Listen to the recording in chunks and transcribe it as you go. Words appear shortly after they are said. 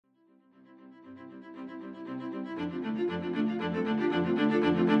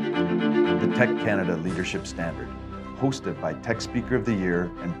Tech Canada Leadership Standard, hosted by Tech Speaker of the Year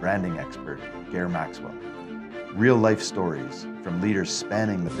and branding expert, Gare Maxwell. Real-life stories from leaders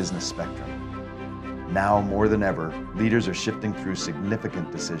spanning the business spectrum. Now more than ever, leaders are shifting through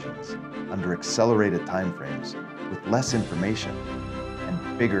significant decisions under accelerated timeframes with less information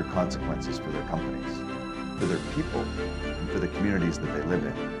and bigger consequences for their companies, for their people, and for the communities that they live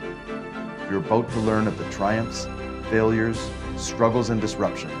in. You're about to learn of the triumphs, failures, struggles, and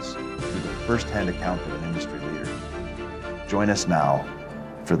disruptions through the first-hand account of an industry leader. Join us now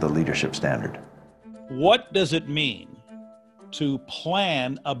for the Leadership Standard. What does it mean to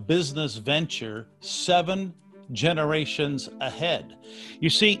plan a business venture 7 generations ahead?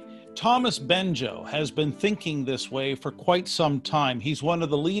 You see, Thomas Benjoe has been thinking this way for quite some time. He's one of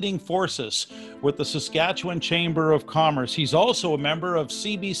the leading forces with the Saskatchewan Chamber of Commerce. He's also a member of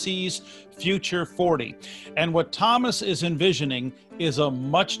CBC's Future 40. And what Thomas is envisioning is a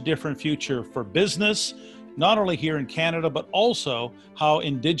much different future for business, not only here in Canada, but also how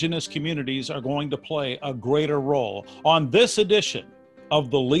Indigenous communities are going to play a greater role. On this edition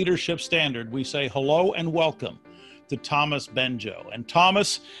of the Leadership Standard, we say hello and welcome to Thomas Benjoe. And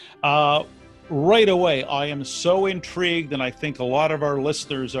Thomas, right away, I am so intrigued, and I think a lot of our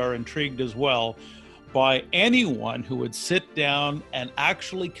listeners are intrigued as well, by anyone who would sit down and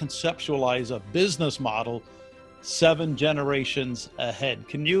actually conceptualize a business model 7 generations ahead.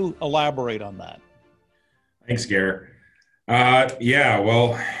 Can you elaborate on that? Thanks, Gare. We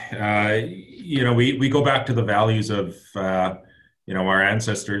go back to the values of our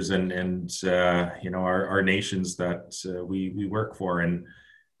ancestors and our nations that we work for, and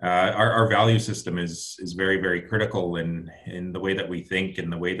our value system is very, very critical in the way that we think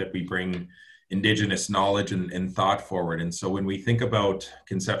and the way that we bring Indigenous knowledge and thought forward. And so when we think about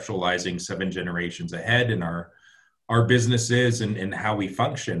conceptualizing 7 generations ahead in our businesses and how we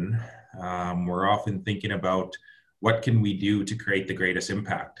function, we're often thinking about what can we do to create the greatest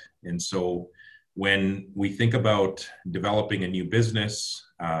impact. And so when we think about developing a new business,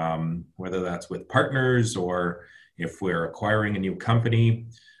 whether that's with partners or if we're acquiring a new company,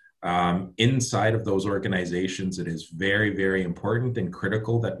 inside of those organizations, it is very, very important and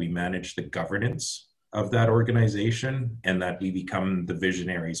critical that we manage the governance of that organization and that we become the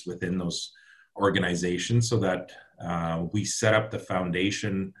visionaries within those organizations so that we set up the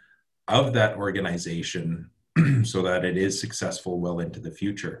foundation of that organization so that it is successful well into the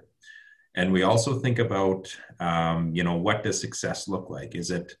future. And we also think about, what does success look like? Is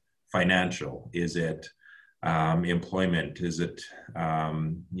it financial? Is it employment? Is it,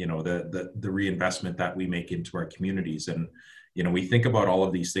 the reinvestment that we make into our communities? And, we think about all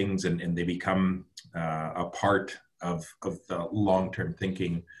of these things and they become a part of the long-term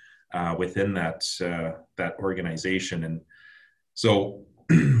thinking within that organization. And so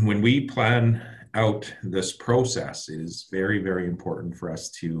when we plan out this process, it is very, very important for us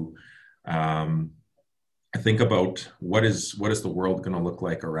to think about what is the world going to look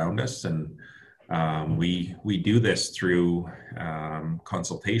like around us. And we do this through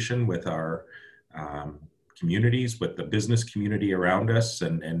consultation with our communities, with the business community around us,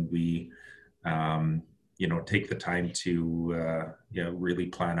 and we take the time to really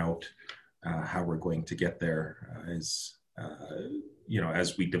plan out how we're going to get there as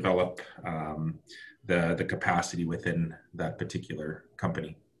we develop the capacity within that particular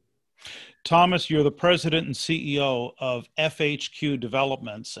company. Thomas, you're the president and CEO of FHQ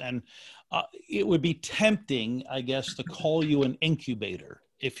Developments, and it would be tempting, I guess, to call you an incubator,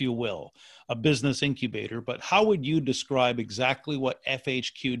 if you will, a business incubator. But how would you describe exactly what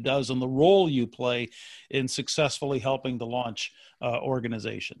FHQ does and the role you play in successfully helping to launch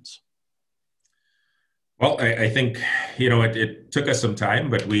organizations? Well, I think, it took us some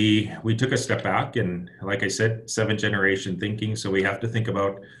time, but we took a step back and, like I said, 7 generation thinking. So we have to think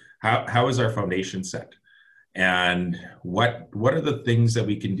about how is our foundation set? And what are the things that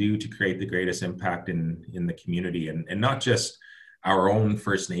we can do to create the greatest impact in the community, and not just our own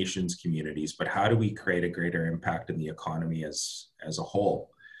First Nations communities, but how do we create a greater impact in the economy as a whole?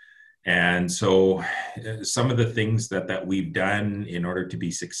 And so some of the things that we've done in order to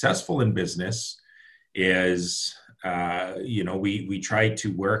be successful in business is, we try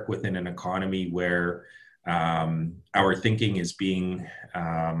to work within an economy where our thinking is being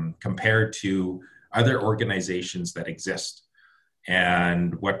compared to other organizations that exist.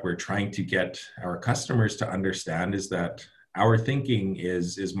 And what we're trying to get our customers to understand is that our thinking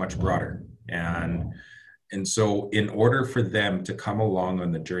is much broader. And so in order for them to come along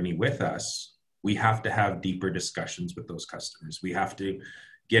on the journey with us, we have to have deeper discussions with those customers. We have to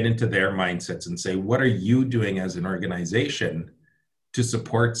get into their mindsets and say, what are you doing as an organization to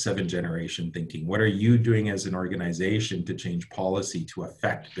support seven generation thinking? What are you doing as an organization to change policy to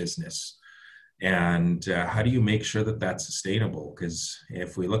affect business? And how do you make sure that that's sustainable? Because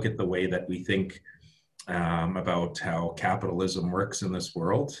if we look at the way that we think about how capitalism works in this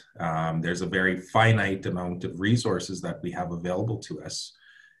world, there's a very finite amount of resources that we have available to us.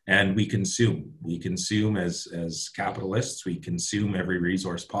 And we consume. We consume as capitalists. We consume every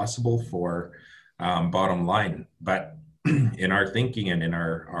resource possible for bottom line. But in our thinking and in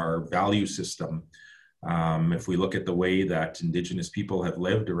our value system, if we look at the way that Indigenous people have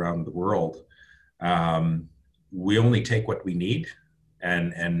lived around the world, we only take what we need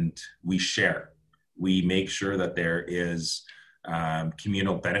and we share. We make sure that there is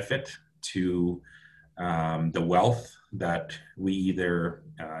communal benefit to the wealth that we either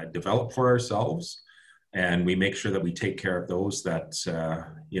develop for ourselves, and we make sure that we take care of those that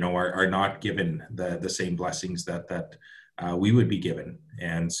are not given the same blessings that we would be given.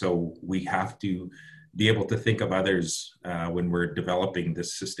 And so we have to be able to think of others when we're developing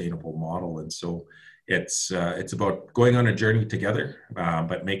this sustainable model. And so it's about going on a journey together,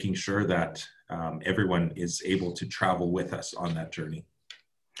 but making sure that everyone is able to travel with us on that journey.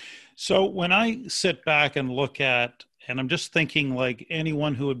 So when I sit back and look at, and I'm just thinking like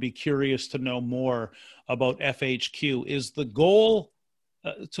anyone who would be curious to know more about FHQ, is the goal,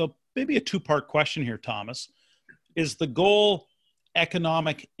 so maybe a two-part question here, Thomas, is the goal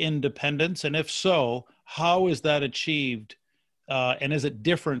economic independence? And if so, how is that achieved? And is it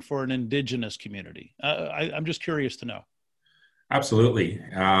different for an Indigenous community? I'm just curious to know. Absolutely.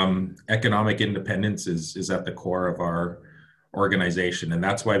 Economic independence is at the core of our organization, and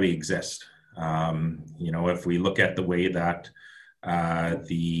that's why we exist. If we look at the way that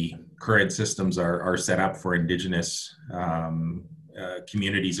the current systems are set up for Indigenous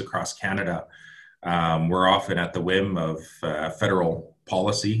communities across Canada, we're often at the whim of federal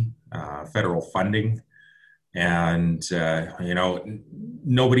policy, federal funding, and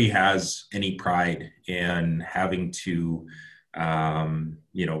nobody has any pride in having to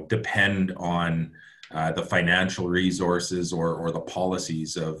depend on the financial resources or the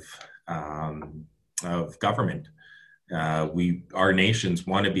policies of government. Our nations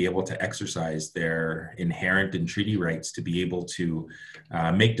want to be able to exercise their inherent and treaty rights to be able to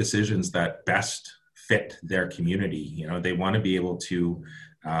make decisions that best fit their community. They want to be able to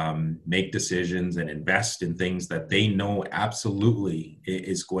make decisions and invest in things that they know absolutely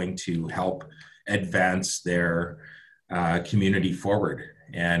is going to help advance their community forward.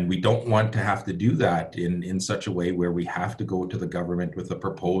 And we don't want to have to do that in such a way where we have to go to the government with a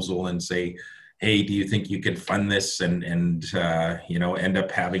proposal and say, hey, do you think you can fund this? And end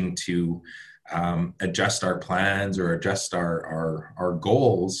up having to adjust our plans or adjust our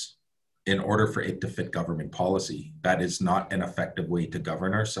goals in order for it to fit government policy. That is not an effective way to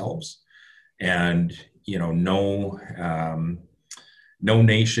govern ourselves. And, no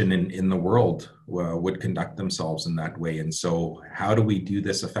nation in the world would conduct themselves in that way. And so how do we do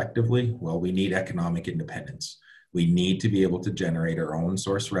this effectively? Well, we need economic independence. We need to be able to generate our own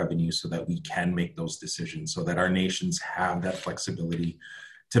source revenue so that we can make those decisions, so that our nations have that flexibility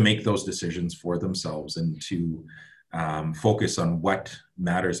to make those decisions for themselves and to focus on what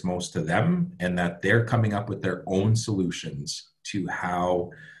matters most to them, and that they're coming up with their own solutions to how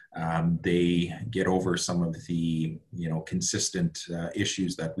they get over some of the consistent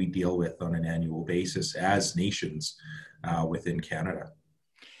issues that we deal with on an annual basis as nations within Canada.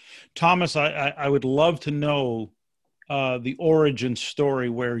 Thomas, I would love to know the origin story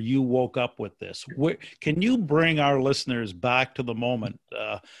where you woke up with this. Can you bring our listeners back to the moment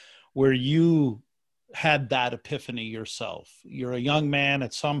where you had that epiphany yourself? You're a young man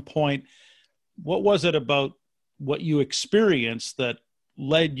at some point. What was it about what you experienced that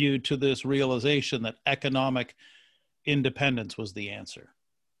led you to this realization that economic independence was the answer?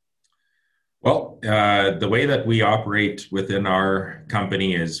 Well, the way that we operate within our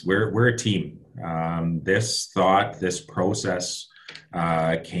company is we're a team. This thought, this process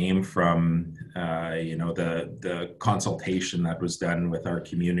came from the consultation that was done with our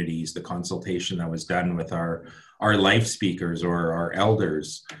communities, the consultation that was done with our life speakers or our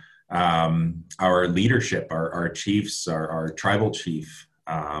elders, our leadership, our chiefs, our tribal chief,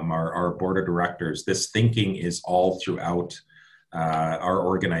 our board of directors. This thinking is all throughout our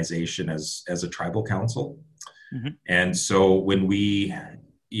organization as a tribal council. Mm-hmm. And so when we,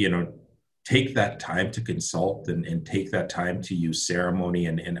 take that time to consult and take that time to use ceremony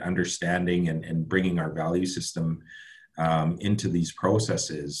and understanding and bringing our value system into these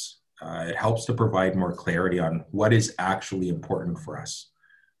processes, it helps to provide more clarity on what is actually important for us.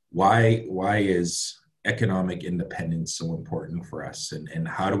 Why is economic independence so important for us? And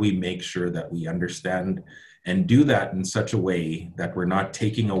how do we make sure that we understand and do that in such a way that we're not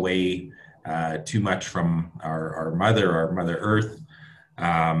taking away too much from our Mother Earth,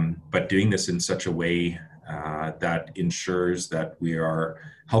 but doing this in such a way that ensures that we are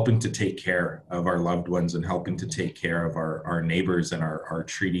helping to take care of our loved ones and helping to take care of our neighbors and our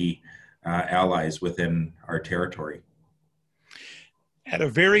treaty allies within our territory. At a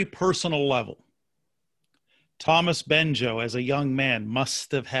very personal level, Thomas Benjoe, as a young man,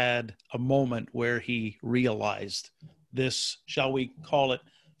 must have had a moment where he realized this, shall we call it,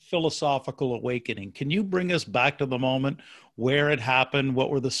 philosophical awakening. Can you bring us back to the moment where it happened?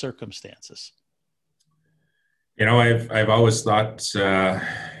 What were the circumstances? You know, I've always thought,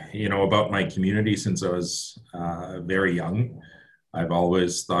 you know, about my community since I was very young. I've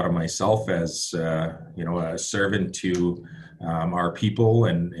always thought of myself as, you know, a servant to our people,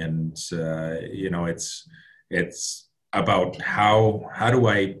 and you know, it's about how do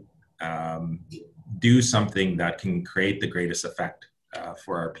I do something that can create the greatest effect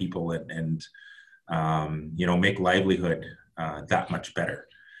for our people, and you know, make livelihood that much better.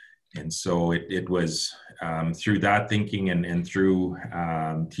 And so it was through that thinking and through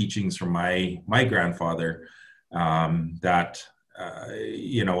teachings from my grandfather that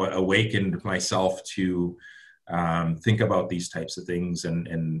you know, awakened myself to think about these types of things,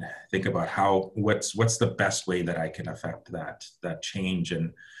 and think about what's the best way that I can affect that change.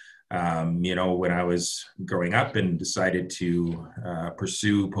 And you know, when I was growing up and decided to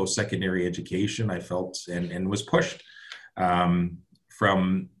pursue post-secondary education, I felt and was pushed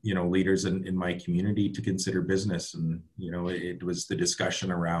from, you know, leaders in my community to consider business. And, you know, it was the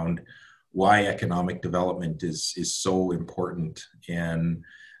discussion around why economic development is so important, and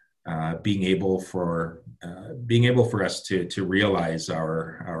being able for us to realize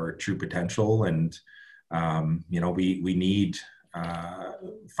our true potential. And you know, we need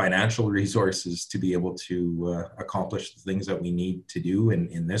financial resources to be able to accomplish the things that we need to do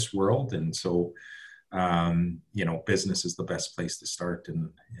in this world. And so you know, business is the best place to start.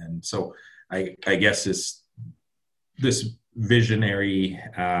 And so I guess this visionary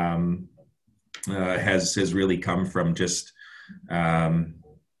has really come from just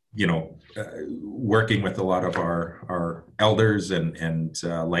you know, working with a lot of our elders and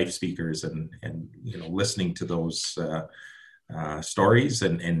life speakers, and you know, listening to those stories,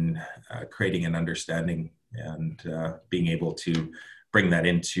 and creating an understanding, and being able to bring that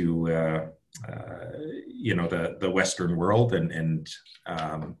into you know, the Western world, and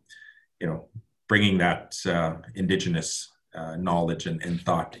you know, bringing that Indigenous knowledge and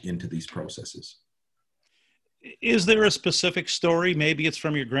thought into these processes. Is there a specific story, maybe it's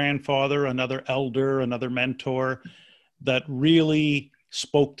from your grandfather, another elder, another mentor, that really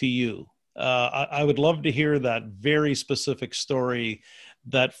spoke to you? I would love to hear that very specific story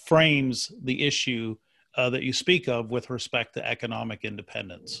that frames the issue that you speak of with respect to economic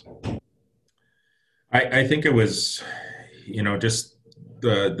independence. I think it was, you know, just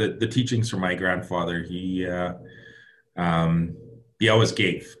the teachings from my grandfather. He always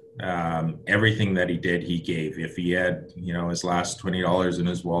gave. Everything that he did, he gave. If he had, you know, his last $20 in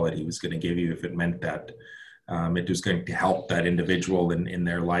his wallet, he was going to give you if it meant that it was going to help that individual in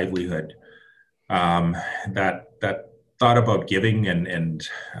their livelihood. That thought about giving and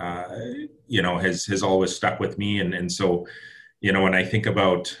you know, has always stuck with me. And so, you know, when I think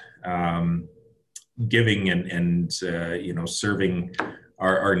about giving and you know, serving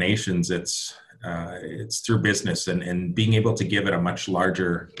our nations, it's through business and being able to give at a much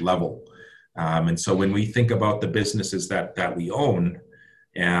larger level. And so when we think about the businesses that we own,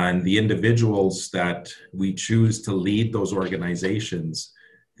 and the individuals that we choose to lead those organizations,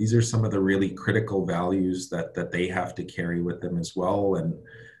 these are some of the really critical values that they have to carry with them as well. And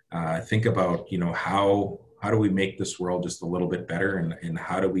think about, you know, how do we make this world just a little bit better, and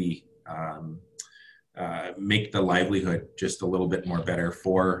how do we make the livelihood just a little bit more better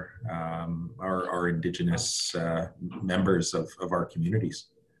for our Indigenous members of our communities.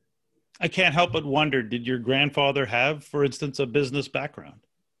 I can't help but wonder, did your grandfather have, for instance, a business background?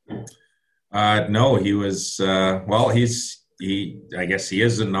 No, he was, well, I guess he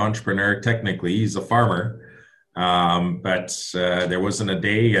is an entrepreneur. Technically, he's a farmer. But there wasn't a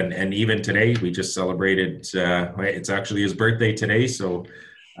day, and even today, we just celebrated, it's actually his birthday today. So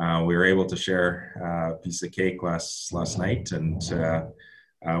we were able to share a piece of cake last night and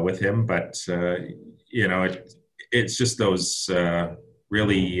with him. But, you know, it's just those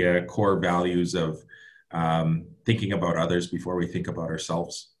really core values of thinking about others before we think about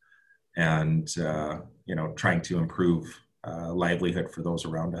ourselves, and, you know, trying to improve livelihood for those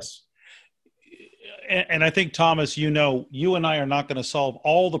around us. And I think, Thomas, you and I are not going to solve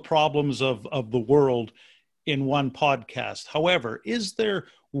all the problems of the world in one podcast. However, is there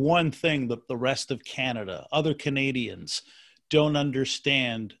one thing that the rest of Canada, other Canadians, don't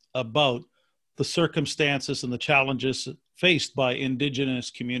understand about the circumstances and the challenges faced by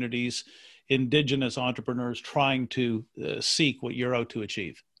Indigenous communities, Indigenous entrepreneurs trying to seek what you're out to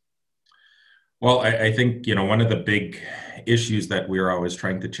achieve? Well, I think, one of the big issues that we're always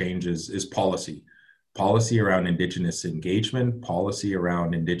trying to change is policy around Indigenous engagement, policy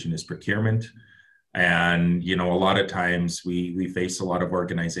around Indigenous procurement. And, a lot of times we face a lot of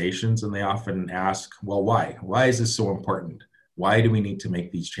organizations and they often ask, well, why? Why is this so important? Why do we need to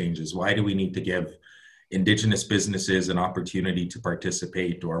make these changes? Why do we need to give Indigenous businesses an opportunity to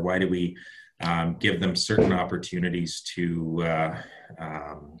participate? Or why do we give them certain opportunities to,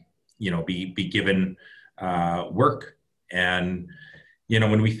 be given work? And,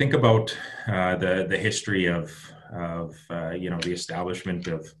 when we think about the history of the establishment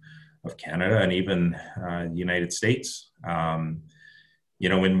of Canada and even the United States, when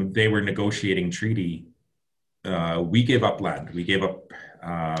they were negotiating treaty, we gave up land. We gave up,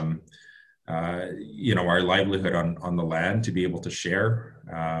 our livelihood on the land to be able to share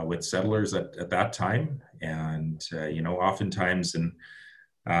with settlers at that time. And, oftentimes, and,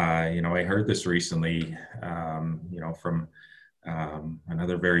 I heard this recently, from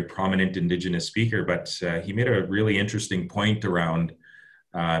another very prominent Indigenous speaker, but he made a really interesting point around,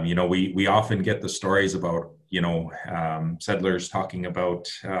 we often get the stories about, settlers talking about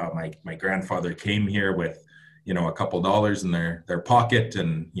my grandfather came here with, a couple dollars in their pocket,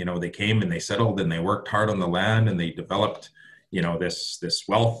 and, they came and they settled and they worked hard on the land and they developed, this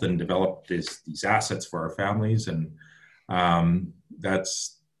wealth and developed these assets for our families. And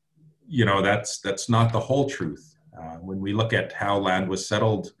that's not the whole truth. When we look at how land was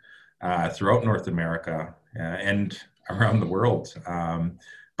settled throughout North America and around the world,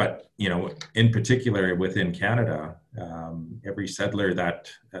 but in particular within Canada, every settler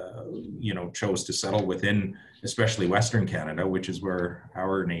that chose to settle within, especially Western Canada, which is where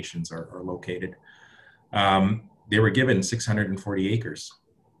our nations are located, they were given 640 acres.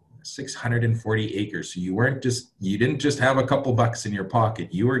 640 acres. So you didn't just have a couple bucks in your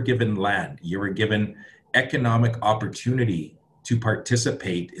pocket. You were given land. You were given economic opportunity to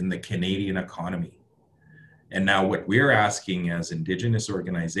participate in the Canadian economy. And now what we're asking as Indigenous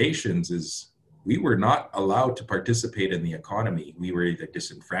organizations is we were not allowed to participate in the economy. We were either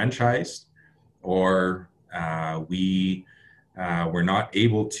disenfranchised or we were not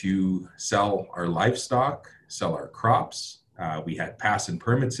able to sell our livestock, sell our crops. We had pass and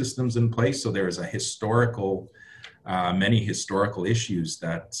permit systems in place. So there was many historical issues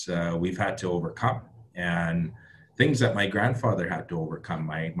that we've had to overcome, and things that my grandfather had to overcome.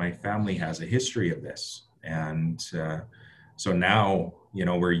 My family has a history of this. And so now,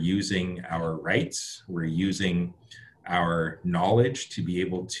 we're using our rights, we're using our knowledge to be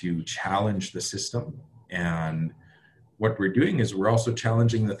able to challenge the system. And what we're doing is we're also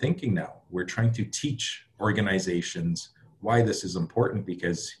challenging the thinking now. We're trying to teach organizations why this is important,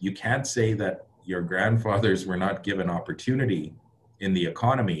 because you can't say that your grandfathers were not given opportunity in the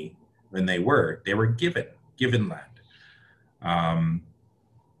economy when they were given land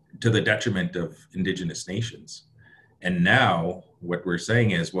to the detriment of Indigenous nations. And now what we're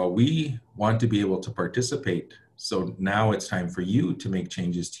saying is, well, we want to be able to participate. So now it's time for you to make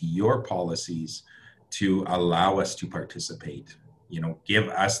changes to your policies to allow us to participate. Give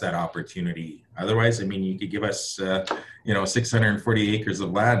us that opportunity. Otherwise, you could give us, 640 acres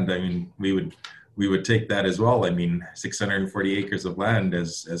of land. We would take that as well. 640 acres of land,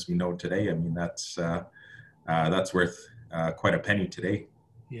 as we know today, that's worth quite a penny today.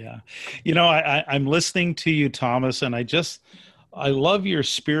 Yeah. I'm listening to you, Thomas, and I love your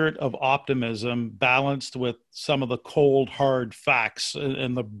spirit of optimism balanced with some of the cold, hard facts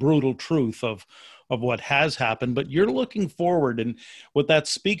and the brutal truth of what has happened. But you're looking forward, and what that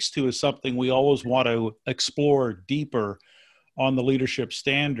speaks to is something we always want to explore deeper on the leadership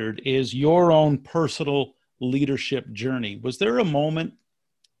standard, is your own personal leadership journey. Was there a moment,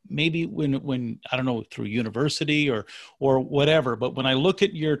 maybe when I don't know, through university or whatever, but when I look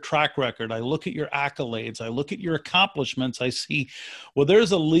at your track record, I look at your accolades, I look at your accomplishments, I see, well,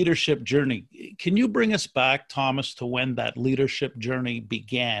 there's a leadership journey. Can you bring us back, Thomas, to when that leadership journey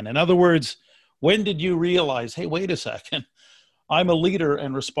began? In other words, when did you realize, hey, wait a second, I'm a leader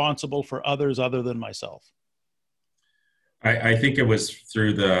and responsible for others other than myself? I think it was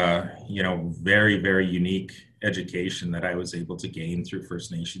through the, very, very unique education that I was able to gain through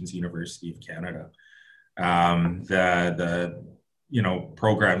First Nations University of Canada.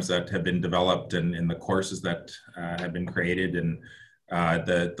 programs that have been developed and the courses that have been created, and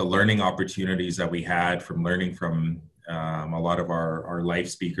the learning opportunities that we had from learning from a lot of our life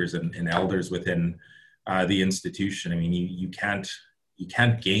speakers and elders within the institution. I mean, you can't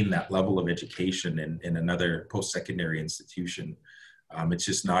gain that level of education in another post-secondary institution. It's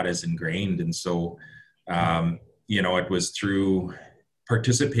just not as ingrained. And so, it was through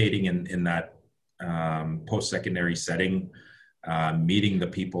participating in that post-secondary setting, meeting the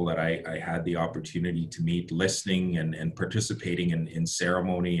people that I had the opportunity to meet, listening and participating in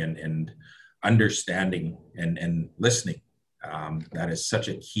ceremony and understanding and listening. That is such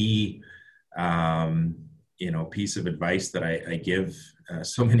a key, piece of advice that I give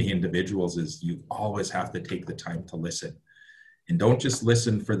so many individuals, is you always have to take the time to listen. And don't just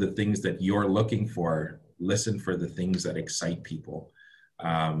listen for the things that you're looking for, listen for the things that excite people.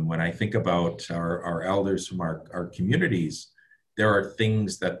 When I think about our elders from our communities, there are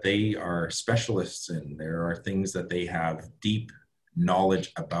things that they are specialists in. There are things that they have deep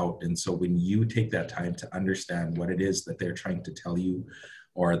knowledge about. And so when you take that time to understand what it is that they're trying to tell you,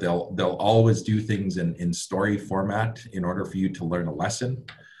 or they'll always do things in story format in order for you to learn a lesson.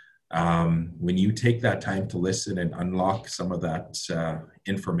 When you take that time to listen and unlock some of that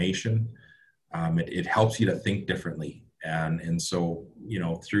information, it helps you to think differently. And so,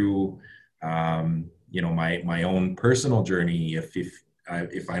 through, my own personal journey,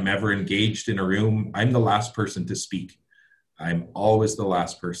 if I'm ever engaged in a room, I'm the last person to speak. I'm always the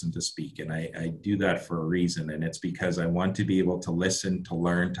last person to speak. And I do that for a reason. And it's because I want to be able to listen, to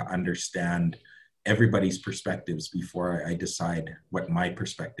learn, to understand everybody's perspectives before I decide what my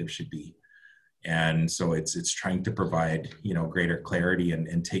perspective should be. And so it's trying to provide, greater clarity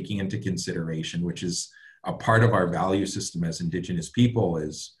and taking into consideration, which is a part of our value system as Indigenous people,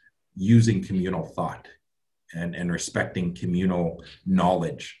 is using communal thought and respecting communal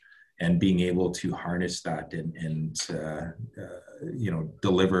knowledge, and being able to harness that and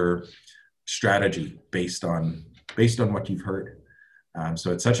deliver strategy based on what you've heard.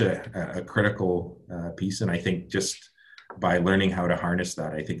 So it's such a critical piece. And I think just by learning how to harness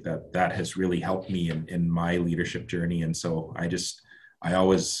that, I think that has really helped me in my leadership journey. And so I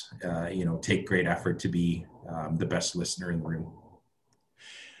always, take great effort to be the best listener in the room.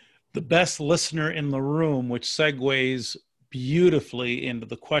 The best listener in the room, which segues beautifully into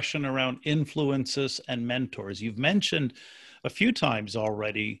the question around influences and mentors. You've mentioned a few times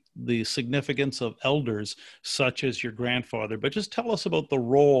already the significance of elders such as your grandfather, but just tell us about the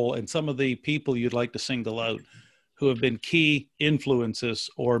role and some of the people you'd like to single out who have been key influences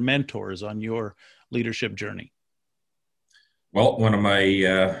or mentors on your leadership journey. Well, one of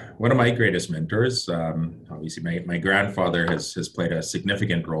my greatest mentors, obviously my grandfather has played a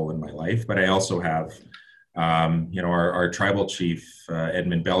significant role in my life, but I also have our tribal chief,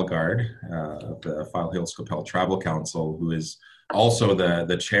 Edmund Bellegarde, of the File Hills Qu'Appelle Tribal Council, who is also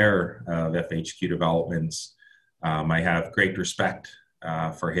the chair of FHQ developments. I have great respect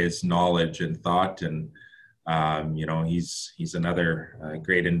for his knowledge and thought, and he's another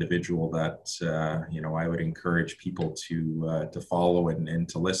great individual that I would encourage people to follow and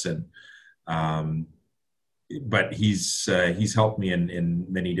to listen. But he's helped me in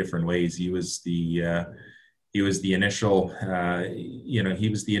many different ways. He was the initial, he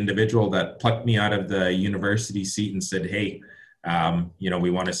was the individual that plucked me out of the university seat and said, hey, we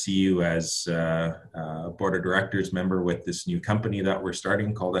want to see you as a board of directors member with this new company that we're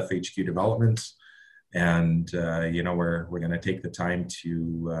starting called FHQ Developments. And, we're going to take the time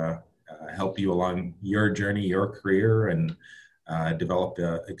to help you along your journey, your career, and develop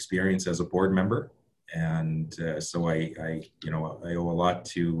experience as a board member. And so I owe a lot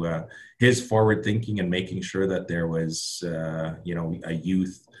to his forward thinking and making sure that there was, a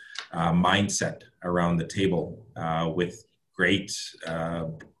youth mindset around the table with great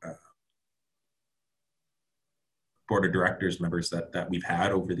board of directors members that we've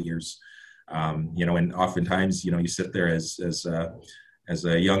had over the years. And oftentimes, you sit there as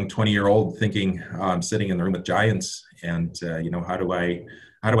a young 20-year-old thinking, oh, I'm sitting in the room with giants, and how do I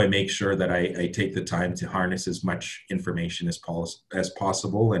make sure that I take the time to harness as much information as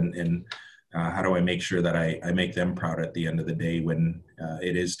possible, and how do I make sure that I make them proud at the end of the day when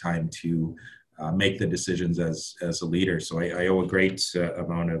it is time to make the decisions as a leader. So I owe a great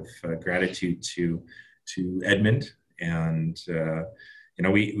amount of gratitude to Edmund, and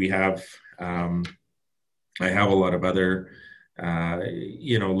we have I have a lot of other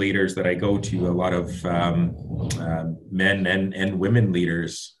leaders that I go to, a lot of men and women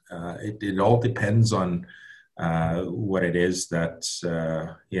leaders. It all depends on what it is that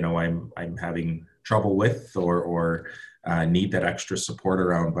I'm having trouble with, or need that extra support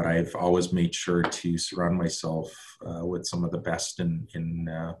around. But I've always made sure to surround myself with some of the best in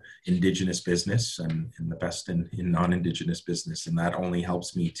Indigenous business and the best in non-Indigenous business. And that only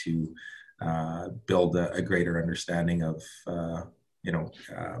helps me to build a greater understanding of,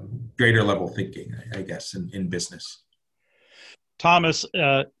 greater level thinking, I guess, in business. Thomas,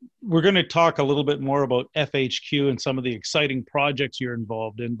 we're going to talk a little bit more about FHQ and some of the exciting projects you're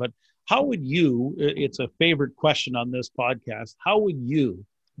involved in, but how would you, it's a favorite question on this podcast, how would you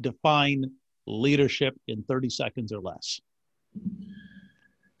define leadership in 30 seconds or less?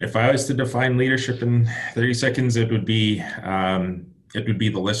 If I was to define leadership in 30 seconds, it would be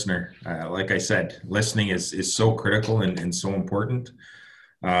the listener. Like I said, listening is so critical and so important.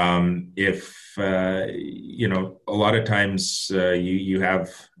 A lot of times you have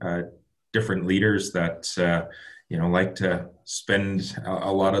different leaders that like to spend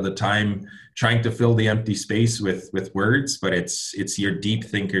a lot of the time trying to fill the empty space with words, but it's your deep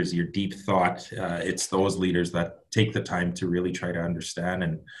thinkers, your deep thought. It's those leaders that take the time to really try to understand,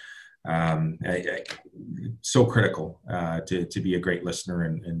 and so critical to be a great listener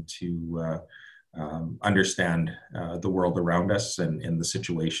and to understand the world around us and the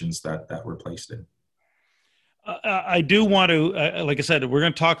situations that we're placed in. I do want to, like I said, we're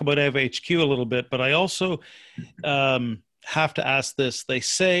going to talk about FHQ a little bit, but I also have to ask this. They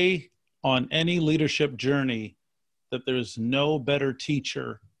say on any leadership journey that there's no better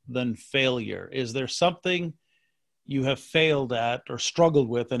teacher than failure. Is there something you have failed at or struggled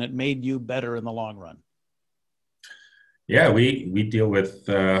with and it made you better in the long run? Yeah, we deal with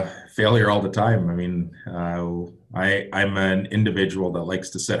failure all the time. I mean, I'm an individual that likes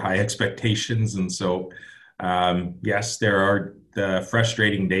to set high expectations. And so, yes, there are the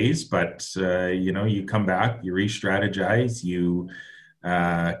frustrating days, but, you come back, you re-strategize, you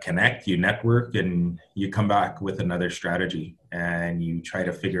connect, you network, and you come back with another strategy and you try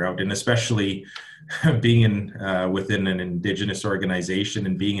to figure out, and especially being within an Indigenous organization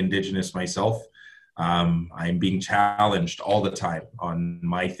and being Indigenous myself, I'm being challenged all the time on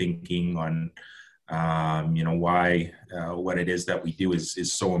my thinking on, why what it is that we do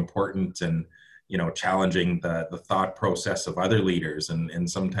is so important, and, challenging the thought process of other leaders. And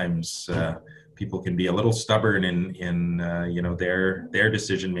sometimes people can be a little stubborn in their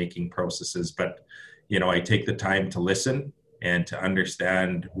decision-making processes. But, I take the time to listen and to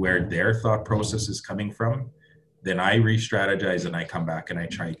understand where their thought process is coming from. Then I re-strategize and I come back and I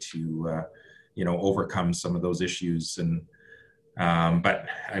try to, overcome some of those issues. And but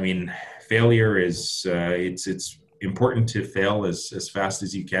I mean, failure is it's important to fail as fast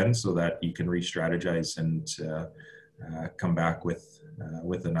as you can so that you can re-strategize and come back with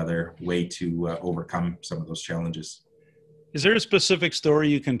another way to overcome some of those challenges. Is there a specific story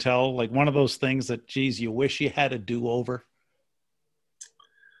you can tell, like one of those things that, geez, you wish you had a do-over?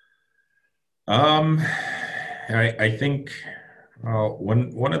 I think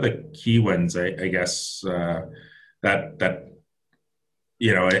one of the key ones, I guess, that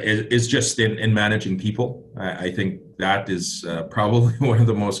is just in managing people. I think that is probably one of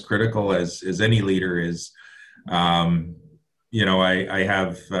the most critical as any leader is. I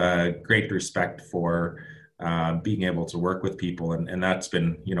have great respect for being able to work with people, and that's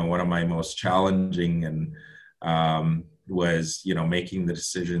been one of my most challenging, and was making the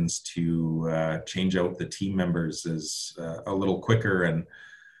decisions to change out the team members is a little quicker. And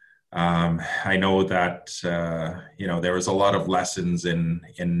I know that there was a lot of lessons in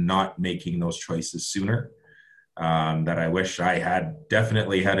not making those choices sooner, that I wish I had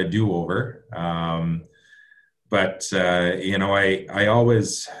definitely had a do-over. But I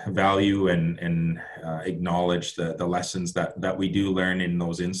always value and acknowledge the lessons that we do learn in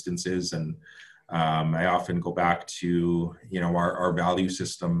those instances. And I often go back to, our value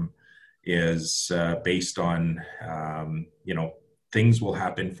system is based on, things will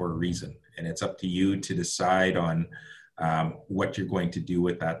happen for a reason. And it's up to you to decide on what you're going to do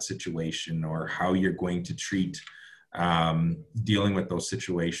with that situation, or how you're going to treat dealing with those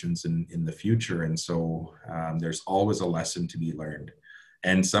situations in the future. And so there's always a lesson to be learned.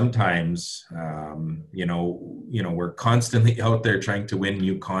 And sometimes, we're constantly out there trying to win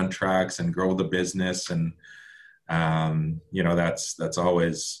new contracts and grow the business. And, that's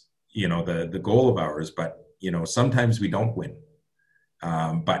always, the goal of ours. But, sometimes we don't win.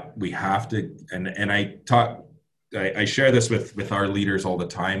 But we have to, and I share this with our leaders all the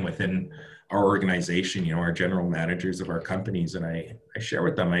time within our organization, our general managers of our companies. And I share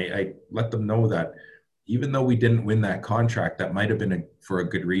with them, I let them know that even though we didn't win that contract, that might've been for a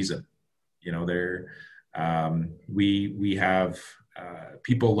good reason. We have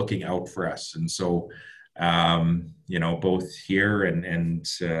people looking out for us. And so both here and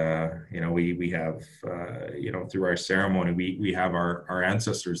we have, through our ceremony, we have our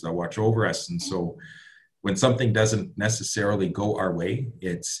ancestors that watch over us. And so when something doesn't necessarily go our way,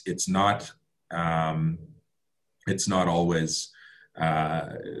 it's not always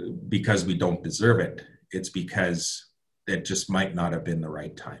because we don't deserve it. It's because it just might not have been the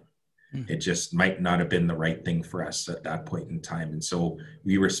right time. It just might not have been the right thing for us at that point in time. And so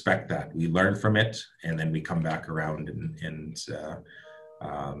we respect that. We learn from it, and then we come back around and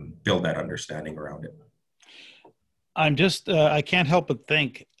build that understanding around it. I'm just, I can't help but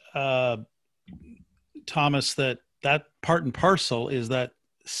think, Thomas, that part and parcel is that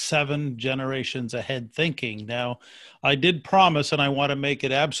 7 generations ahead thinking. Now, I did promise, and I want to make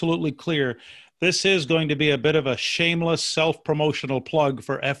it absolutely clear, this is going to be a bit of a shameless self-promotional plug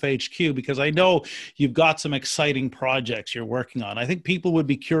for FHQ, because I know you've got some exciting projects you're working on. I think people would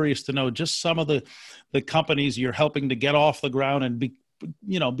be curious to know just some of the companies you're helping to get off the ground and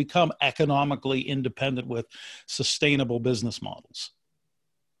become economically independent with sustainable business models.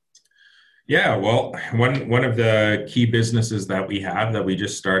 Yeah, well, one of the key businesses that we have that we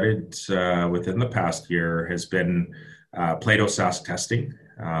just started within the past year has been Plato Sask Testing.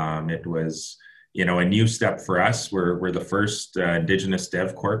 It was, a new step for us. We're the first Indigenous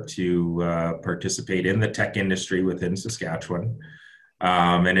Dev Corp to participate in the tech industry within Saskatchewan.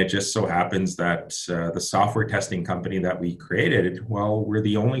 And it just so happens that the software testing company that we created, well, we're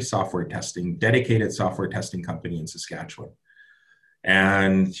the only dedicated software testing company in Saskatchewan.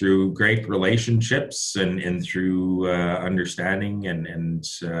 And through great relationships and through understanding and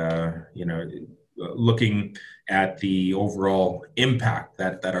looking at the overall impact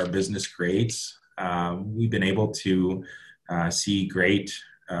that our business creates, we've been able to see great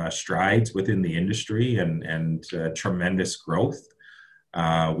strides within the industry and tremendous growth.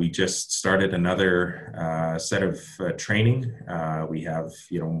 We just started another set of training. We have,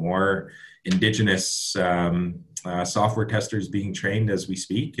 more Indigenous software testers being trained as we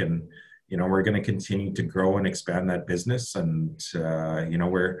speak, and we're going to continue to grow and expand that business. And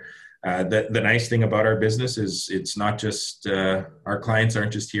we're the nice thing about our business is it's not just our clients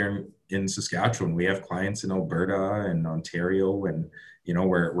aren't just here in Saskatchewan. We have clients in Alberta and Ontario, and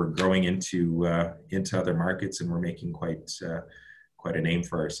we're growing into other markets, and we're making quite a name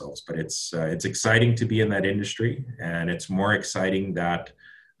for ourselves. But it's exciting to be in that industry, and it's more exciting that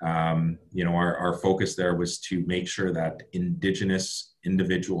our focus there was to make sure that Indigenous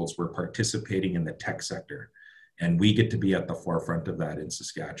individuals were participating in the tech sector, and we get to be at the forefront of that in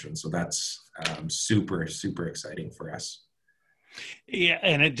Saskatchewan. So that's super, super exciting for us. Yeah,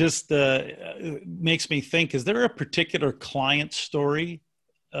 and it just makes me think, is there a particular client story,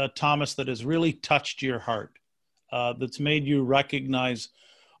 Thomas, that has really touched your heart, that's made you recognize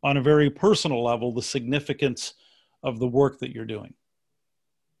on a very personal level the significance of the work that you're doing?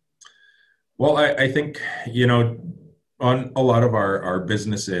 Well, I think, on a lot of our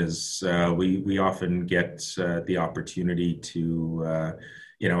businesses, we often get the opportunity to,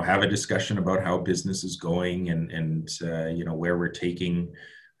 have a discussion about how business is going and where we're taking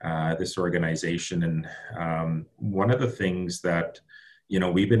this organization. And one of the things that,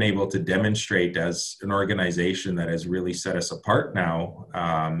 we've been able to demonstrate as an organization that has really set us apart now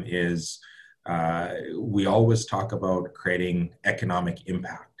is we always talk about creating economic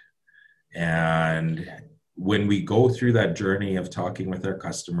impact. And when we go through that journey of talking with our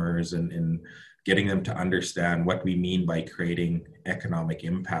customers and getting them to understand what we mean by creating economic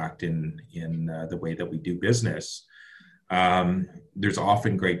impact in the way that we do business, there's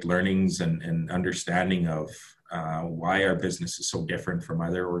often great learnings and understanding of why our business is so different from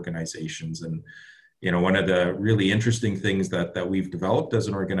other organizations. And one of the really interesting things that we've developed as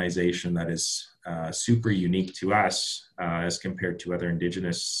an organization that is super unique to us as compared to other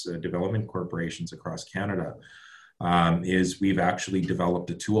Indigenous development corporations across Canada is we've actually developed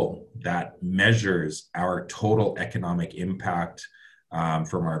a tool that measures our total economic impact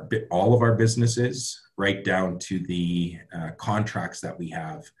from all of our businesses right down to the contracts that we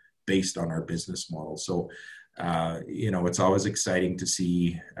have based on our business model. So it's always exciting to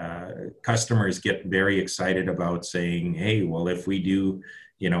see customers get very excited about saying, hey, well, if we do,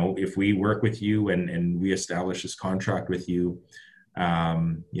 if we work with you and we establish this contract with you,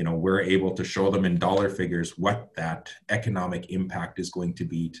 we're able to show them in dollar figures what that economic impact is going to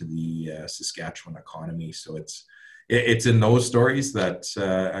be to the Saskatchewan economy. So it's in those stories that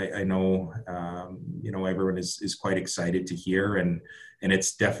I know, everyone is quite excited to hear, and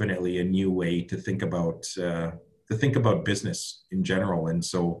it's definitely a new way to think about business in general. And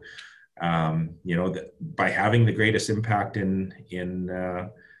so, by having the greatest impact in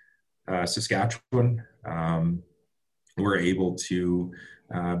Saskatchewan. We're able to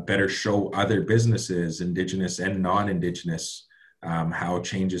better show other businesses, Indigenous and non-Indigenous, how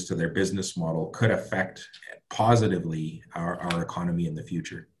changes to their business model could affect positively our economy in the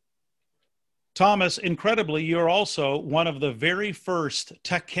future. Thomas, incredibly, you're also one of the very first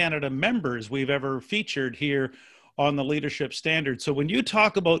Tech Canada members we've ever featured here on the Leadership Standard. So when you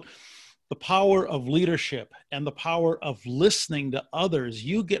talk about the power of leadership and the power of listening to others,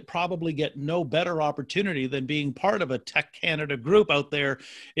 you probably get no better opportunity than being part of a Tech Canada group out there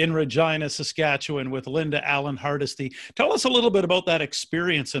in Regina, Saskatchewan with Linda Allen Hardesty. Tell us a little bit about that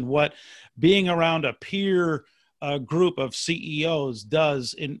experience and what being around a peer group of CEOs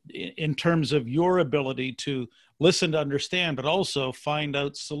does in terms of your ability to listen to understand, but also find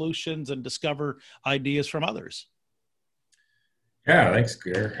out solutions and discover ideas from others. Yeah, thanks,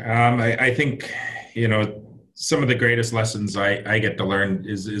 Greer. I think, some of the greatest lessons I get to learn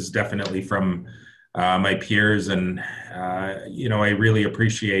is definitely from my peers, and I really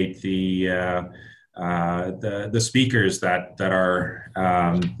appreciate the speakers that are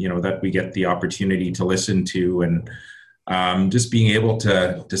that we get the opportunity to listen to, and just being able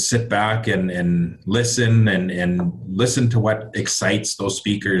to sit back and listen and listen to what excites those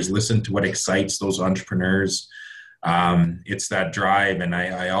speakers, listen to what excites those entrepreneurs. It's that drive, and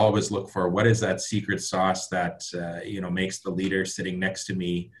I always look for what is that secret sauce that makes the leader sitting next to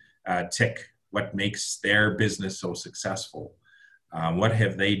me tick. What makes their business so successful? What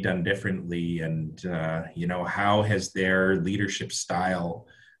have they done differently? And how has their leadership style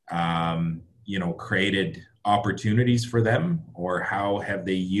created opportunities for them, or how have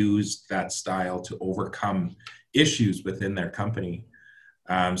they used that style to overcome issues within their company?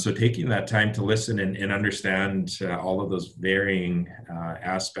 So taking that time to listen and understand all of those varying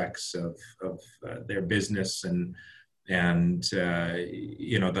aspects of their business, and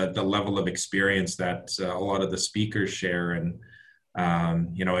the level of experience that a lot of the speakers share, and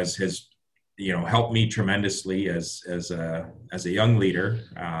has helped me tremendously as a young leader.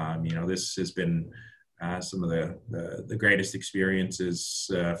 This has been some of the greatest experiences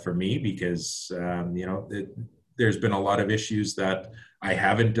for me, because there's been a lot of issues that I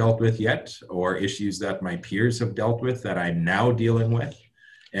haven't dealt with yet, or issues that my peers have dealt with that I'm now dealing with.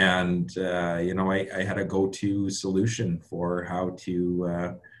 And, I had a go-to solution for how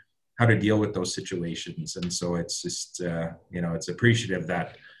to deal with those situations. And so it's just, it's appreciative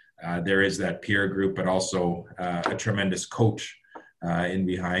that there is that peer group, but also a tremendous coach in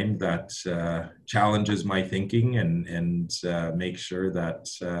behind that challenges my thinking and make sure that,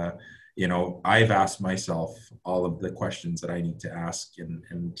 I've asked myself all of the questions that I need to ask, and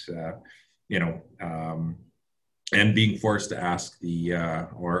being forced to ask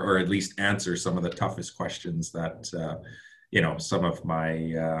or at least answer some of the toughest questions that, some of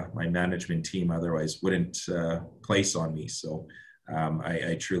my management team otherwise wouldn't place on me. So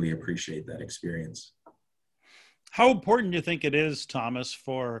I truly appreciate that experience. How important do you think it is, Thomas,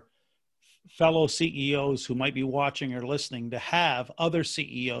 for fellow CEOs who might be watching or listening to have other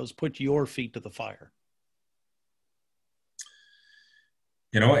CEOs put your feet to the fire?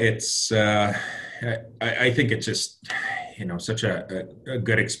 It's I think it's just such a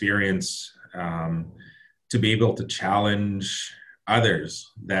good experience to be able to challenge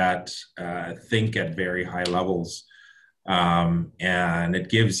others that think at very high levels, and it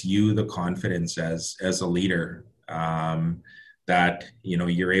gives you the confidence as a leader, that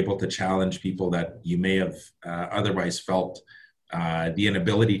you're able to challenge people that you may have otherwise felt the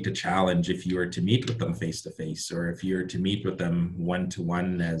inability to challenge if you were to meet with them face to face, or if you were to meet with them one to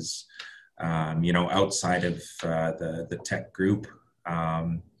one as outside of the tech group.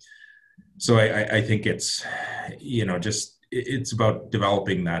 So I think it's it's about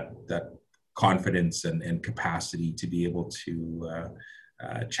developing that confidence and capacity to be able to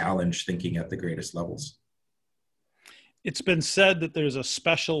challenge thinking at the greatest levels. It's been said that there's a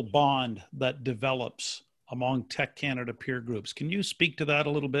special bond that develops among Tech Canada peer groups. Can you speak to that a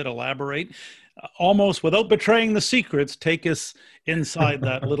little bit, elaborate? Almost without betraying the secrets, take us inside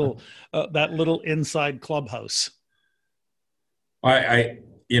that little inside clubhouse. I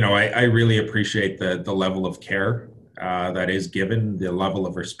really appreciate the level of care that is given, the level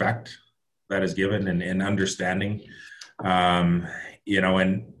of respect that is given, and understanding. And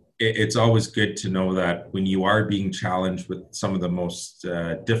it's always good to know that when you are being challenged with some of the most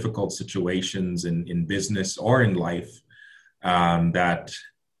difficult situations in business or in life, that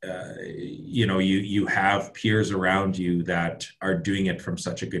you have peers around you that are doing it from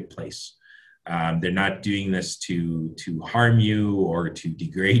such a good place. They're not doing this to harm you or to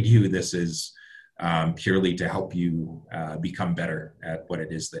degrade you. This is purely to help you become better at what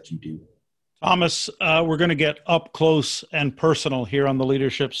it is that you do. Thomas, we're going to get up close and personal here on the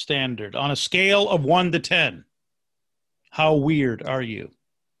Leadership Standard. On a scale of 1 to 10, how weird are you?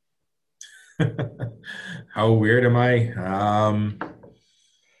 How weird am I?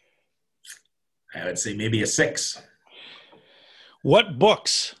 I would say maybe a 6. What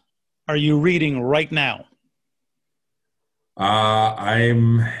books are you reading right now?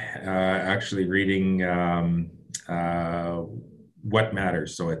 I'm actually reading What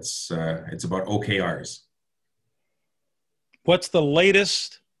Matters. So it's about OKRs. What's the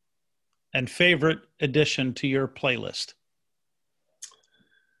latest and favorite addition to your playlist?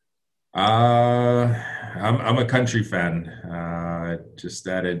 I'm a country fan. Just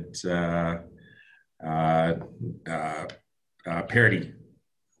added Parody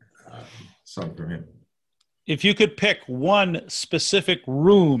song from him. If you could pick one specific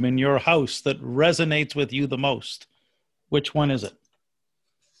room in your house that resonates with you the most, which one is it?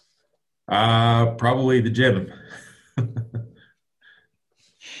 Probably the gym.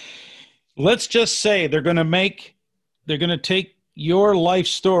 Let's just say they're going to take your life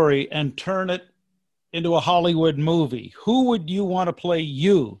story and turn it into a Hollywood movie. Who would you want to play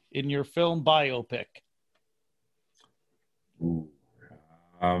you in your film biopic? Ooh.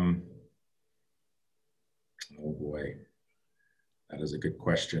 Oh boy, that is a good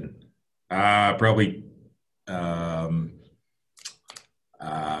question. Probably Tom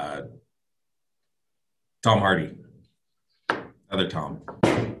Hardy, other Tom.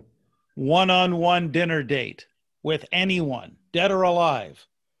 One-on-one dinner date with anyone, dead or alive.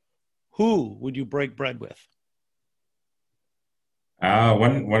 Who would you break bread with?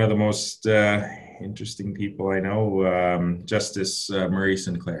 One of the most interesting people I know, Justice Murray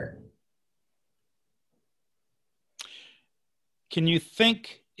Sinclair. Can you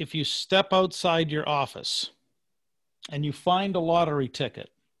think, if you step outside your office and you find a lottery ticket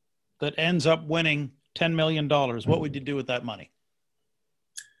that ends up winning $10 million, what would you do with that money?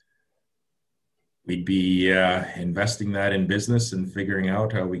 We'd be investing that in business and figuring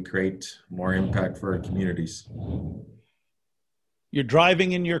out how we create more impact for our communities. You're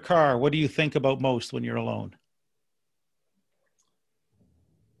driving in your car. What do you think about most when you're alone?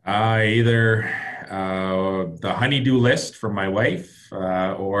 Either the honeydew list from my wife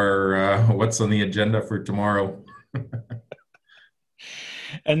or what's on the agenda for tomorrow.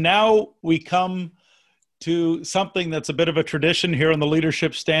 And now we come to something that's a bit of a tradition here on the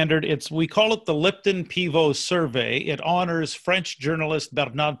Leadership Standard. We call it the Lipton Pivot Survey. It honors French journalist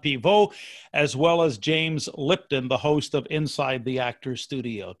Bernard Pivot, as well as James Lipton, the host of Inside the Actors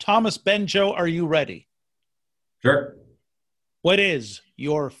Studio. Thomas Benjoe, are you ready? Sure. What is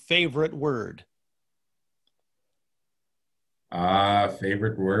your favorite word?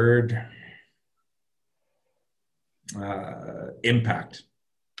 Favorite word? Impact.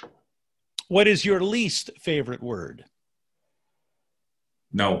 What is your least favorite word?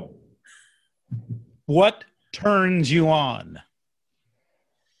 No. What turns you on?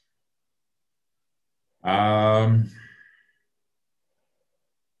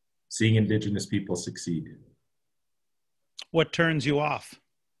 Seeing Indigenous people succeed. What turns you off?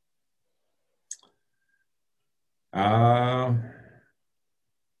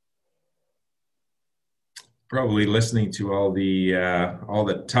 Probably listening to all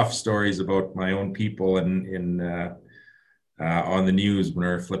the tough stories about my own people and on the news when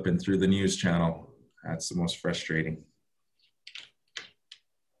we're flipping through the news channel. That's the most frustrating.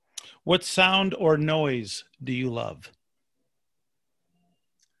 What sound or noise do you love?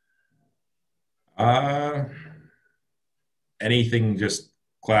 Anything just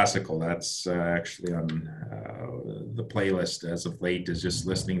classical. That's actually on the playlist as of late, is just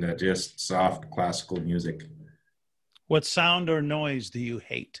listening to just soft classical music. What sound or noise do you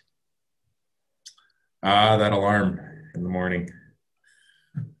hate? That alarm in the morning.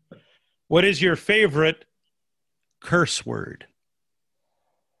 What is your favorite curse word?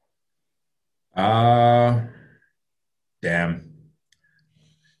 Damn.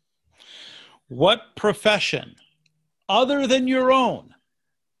 What profession, other than your own,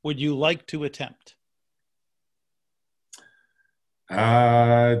 would you like to attempt?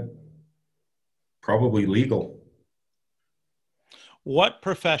 Probably legal. What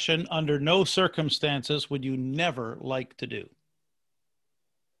profession, under no circumstances, would you never like to do?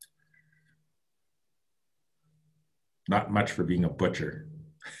 Not much for being a butcher.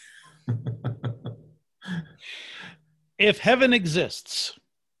 If heaven exists,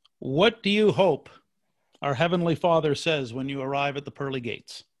 what do you hope our Heavenly Father says when you arrive at the pearly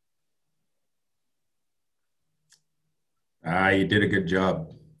gates? You did a good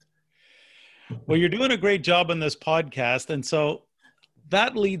job. Well, you're doing a great job on this podcast. And so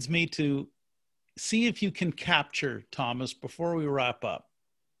that leads me to see if you can capture, Thomas, before we wrap up,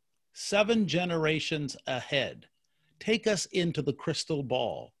 7 generations ahead. Take us into the crystal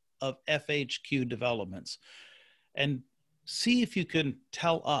ball of FHQ developments and see if you can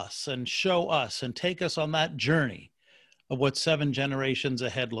tell us and show us and take us on that journey of what 7 generations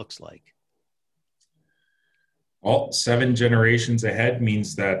ahead looks like. Well, 7 generations ahead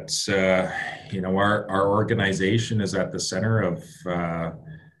means that, our organization is at the center of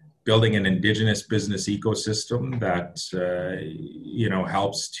building an Indigenous business ecosystem that,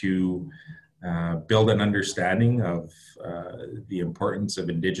 helps to build an understanding of the importance of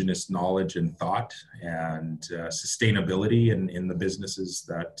Indigenous knowledge and thought and sustainability in the businesses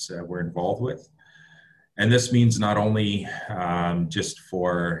that we're involved with. And this means not only just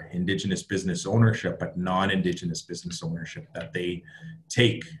for Indigenous business ownership, but non-Indigenous business ownership, that they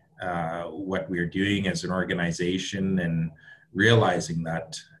take what we're doing as an organization and realizing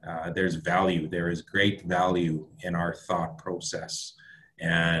that there's value, there is great value in our thought process,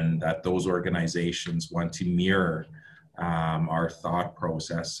 and that those organizations want to mirror our thought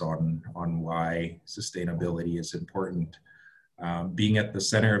process on why sustainability is important. Being at the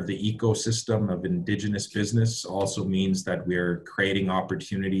center of the ecosystem of Indigenous business also means that we're creating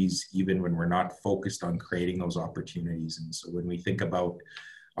opportunities even when we're not focused on creating those opportunities. And so when we think about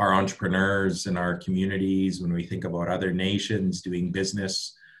our entrepreneurs in our communities, when we think about other nations doing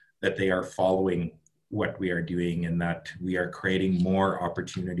business, that they are following what we are doing and that we are creating more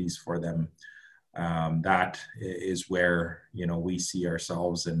opportunities for them. That is where, we see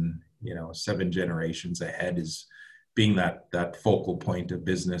ourselves and, 7 generations ahead is being that focal point of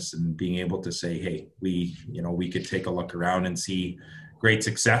business and being able to say, hey, we could take a look around and see great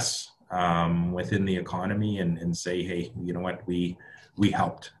success within the economy and say, hey, you know what, we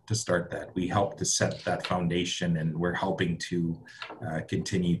helped to start that. We helped to set that foundation, and we're helping to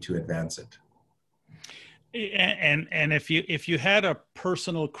continue to advance it. And if you had a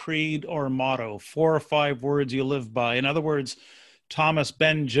personal creed or motto, 4 or 5 words you live by, in other words, Thomas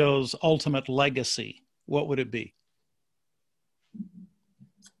Benjoe's ultimate legacy, what would it be?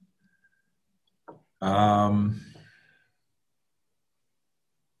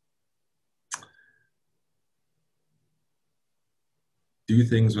 Do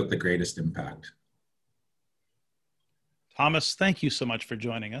things with the greatest impact. Thomas, thank you so much for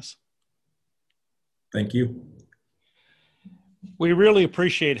joining us. Thank you. We really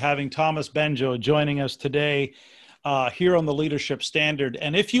appreciate having Thomas Benjoe joining us today here on the Leadership Standard.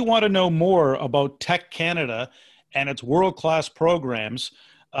 And if you want to know more about Tech Canada and its world-class programs,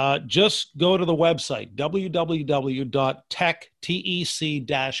 just go to the website,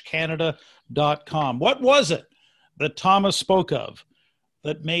 www.tech-canada.com. What was it that Thomas spoke of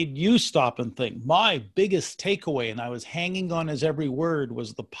that made you stop and think? My biggest takeaway, and I was hanging on his every word,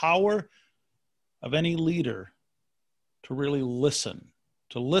 was the power of any leader to really listen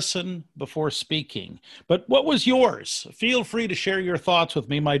before speaking. But what was yours? Feel free to share your thoughts with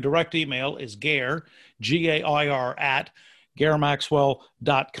me. My direct email is gair, G-A-I-R,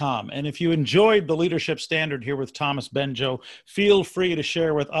 @gairmaxwell.com. And if you enjoyed the Leadership Standard here with Thomas Benjoe, feel free to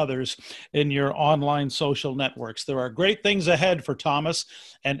share with others in your online social networks. There are great things ahead for Thomas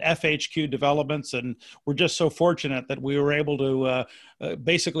and FHQ developments, and we're just so fortunate that we were able to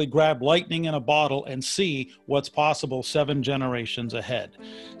basically grab lightning in a bottle and see what's possible 7 generations ahead.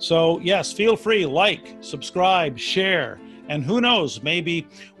 So yes, feel free, like, subscribe, share. And who knows, maybe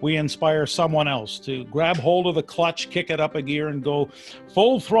we inspire someone else to grab hold of the clutch, kick it up a gear, and go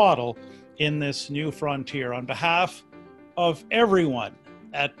full throttle in this new frontier. On behalf of everyone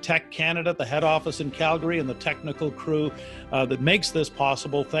at Tech Canada, the head office in Calgary, and the technical crew that makes this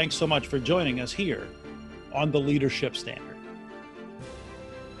possible, thanks so much for joining us here on the Leadership Standard.